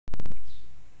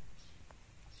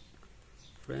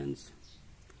friends,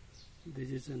 this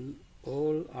is an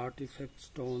all artifact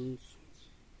stones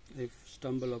I've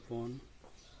stumbled upon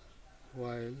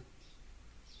while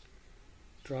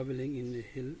traveling in the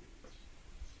hill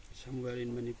somewhere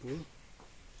in Manipur.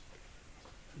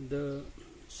 The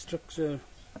structure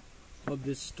of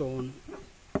this stone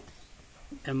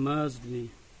amazed me.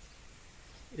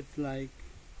 It's like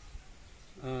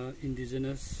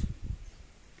indigenous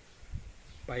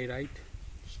pyrite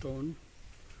stone,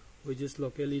 which is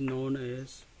locally known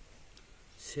as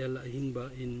Sel Ahingba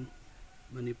in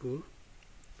Manipur.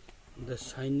 The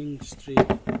shining streak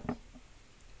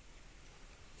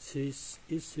is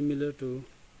similar to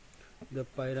the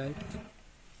pyrite.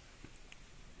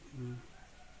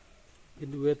 It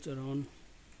weighs around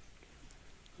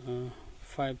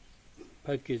 5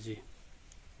 kg,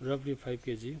 roughly 5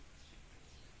 kg.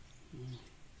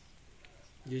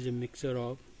 This is a mixture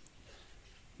of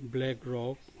black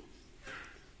rock,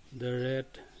 the red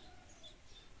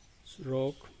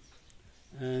rock,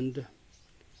 and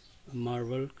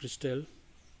marble crystal.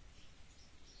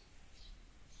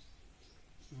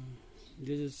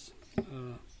 This is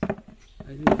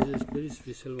I think this is very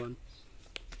special one.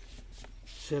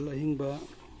 Sel Ahingba.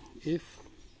 If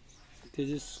this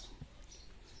is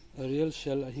a real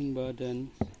Sel Ahingba,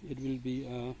 then it will be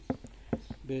a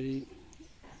very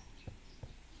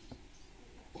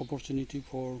opportunity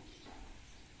for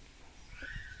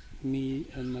me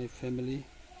and my family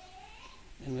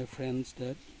and my friends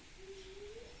that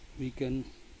we can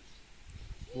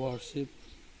worship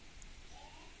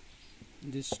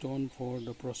this stone for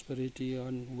the prosperity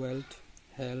and wealth,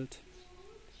 health.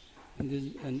 And this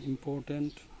is an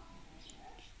important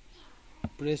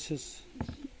precious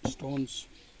stones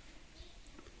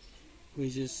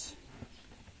which is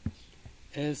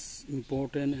as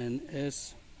important and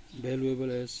as valuable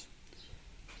as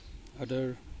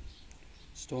other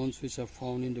stones which are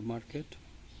found in the market.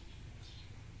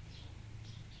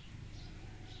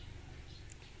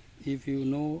 If you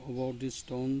know about these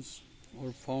stones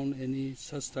or found any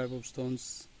such type of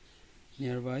stones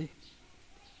nearby,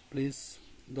 please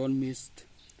don't miss it.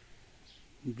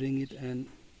 Bring it and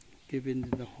keep it in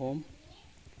the home.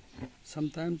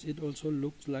 Sometimes it also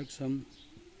looks like some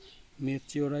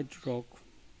meteorite rock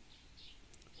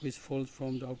which falls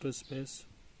from the outer space.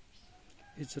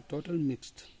 It's a total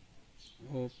mixed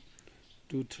of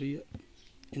 2-3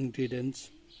 ingredients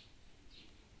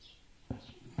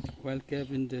while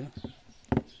kept in the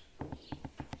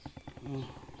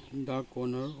dark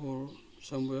corner or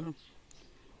somewhere.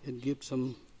 It gives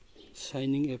some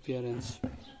shining appearance.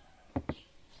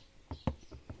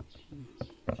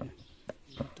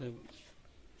 Okay.